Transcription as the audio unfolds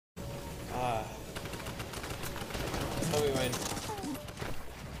again.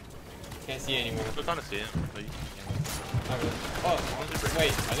 Can't see anymore. I'm trying to see him. But you can't. Oh,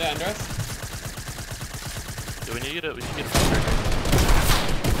 wait, are they under us? Yeah, we need to get a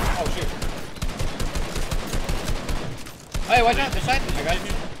Oh shoot. Hey, watch out, this side. I got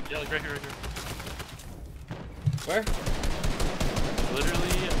you. Yeah, like right here, right here. Where?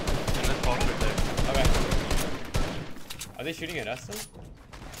 Literally in this box right there. Okay. Are they shooting at us though?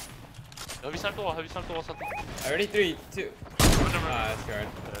 Have you sniped the wall? Have you sniped the wall? Something? Already 3, 2. Ah, that's good.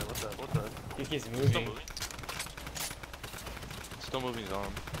 What the? He keeps Still moving. moving. Still moving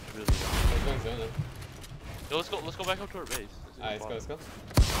zone. Really He's going zone though. Yo, let's go back up to our base. Alright, let's go.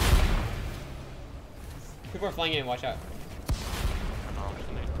 People are flying in, watch out. No, I'm just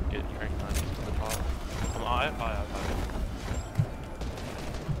gonna get rank 9 to the top. I have high.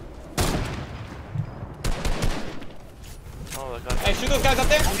 Oh, that guy. Hey, shoot those guys up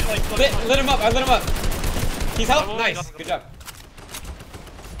there! Lit him up, I lit him up! He's out? Nice, good job.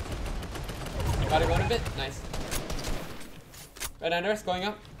 Got it going a bit? Nice. Red under us, going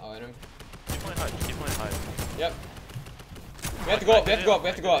up. Oh, I don't. Keep playing high. Yep. We have to go up, we have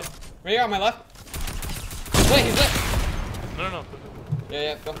to go up. Right here on my left. He's lit! No.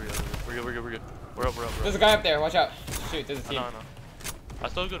 Yeah, go. We're good. We're up. There's a guy up there, watch out. Shoot, there's a team. I know. I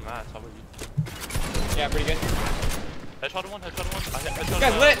still have good maths, how about you? Yeah, pretty good. Headshot one. This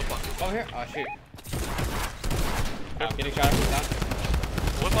guy's lit! Over here. Oh, shoot. Oh, I'm getting shot at from the top.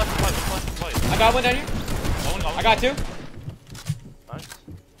 One flash. I got one down here. I got 2. Nice.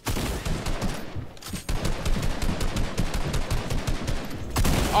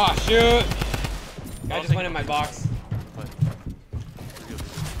 Oh, shoot. Guy just went in my box.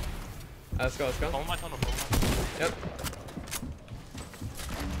 Let's go. Follow my tunnel. Yep.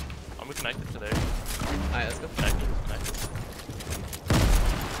 I'm gonna connect it to there. Alright, let's go. Connect it.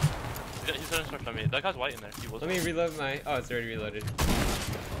 He's gonna start on me. That guy's white in there. Let me reload my. Oh, it's already reloaded.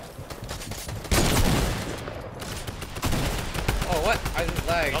 Oh, what? I just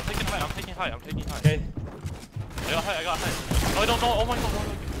lagged. I'm taking high. Okay. I got high. Oh, I don't know. Oh my god.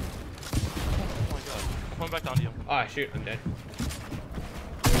 I'm coming back down to you. Oh, shoot. I'm dead.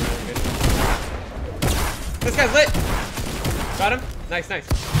 This guy's lit! Got him? Nice.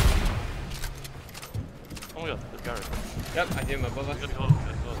 Oh my god. This guy right there. Yep, I see him above us. We gotta go.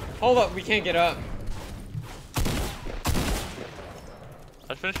 Hold up, we can't get up.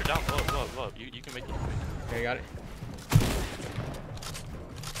 Let's finish her down. Blow up. You can make it. Okay, got it.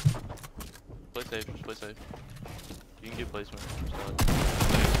 Play safe. Just play safe. You can get placement.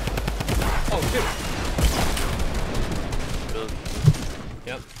 Oh, shoot. Build.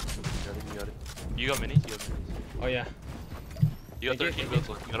 Yep. You got it. You got minis? Oh, yeah. You got 13 builds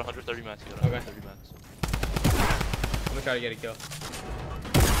left. You got 130 mats. Okay. I'm gonna try to get a kill.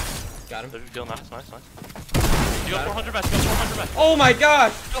 Got him. Kill. Nice. You got 400 mats. Oh my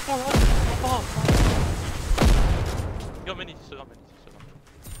gosh! You got 400. You got minis. You still got minis.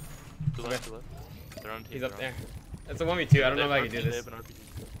 Two left. They're on team. He's up there. That's a 1v2. I don't know if I can do this.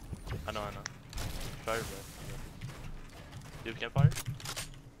 I know. Try your best. Do you have campfire?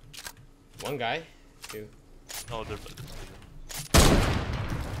 One guy. 2. No, they're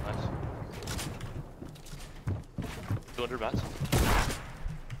nice. 200 bats.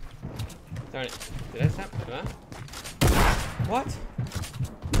 Darn it. Did I stop? Huh? What?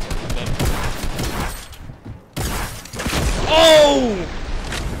 Oh!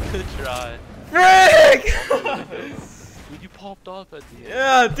 Good try. Frick! You popped off at the end.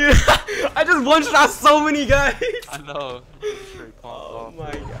 Yeah, dude. I just one-shot so many guys. I know. Oh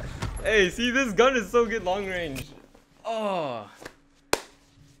my gosh. Hey, see, this gun is so good long range. Oh.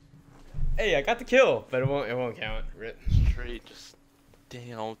 Hey, I got the kill, but it won't count. Rip. Straight, just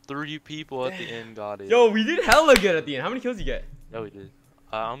damn. 3 people at the end got it. Yo, we did hella good at the end. How many kills you get? Yeah, we did.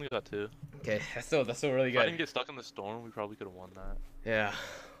 I only got 2. Okay, that's still really good. If I didn't get stuck in the storm, we probably could have won that. Yeah.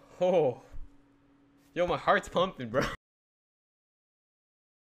 Oh. Yo, my heart's pumping, bro.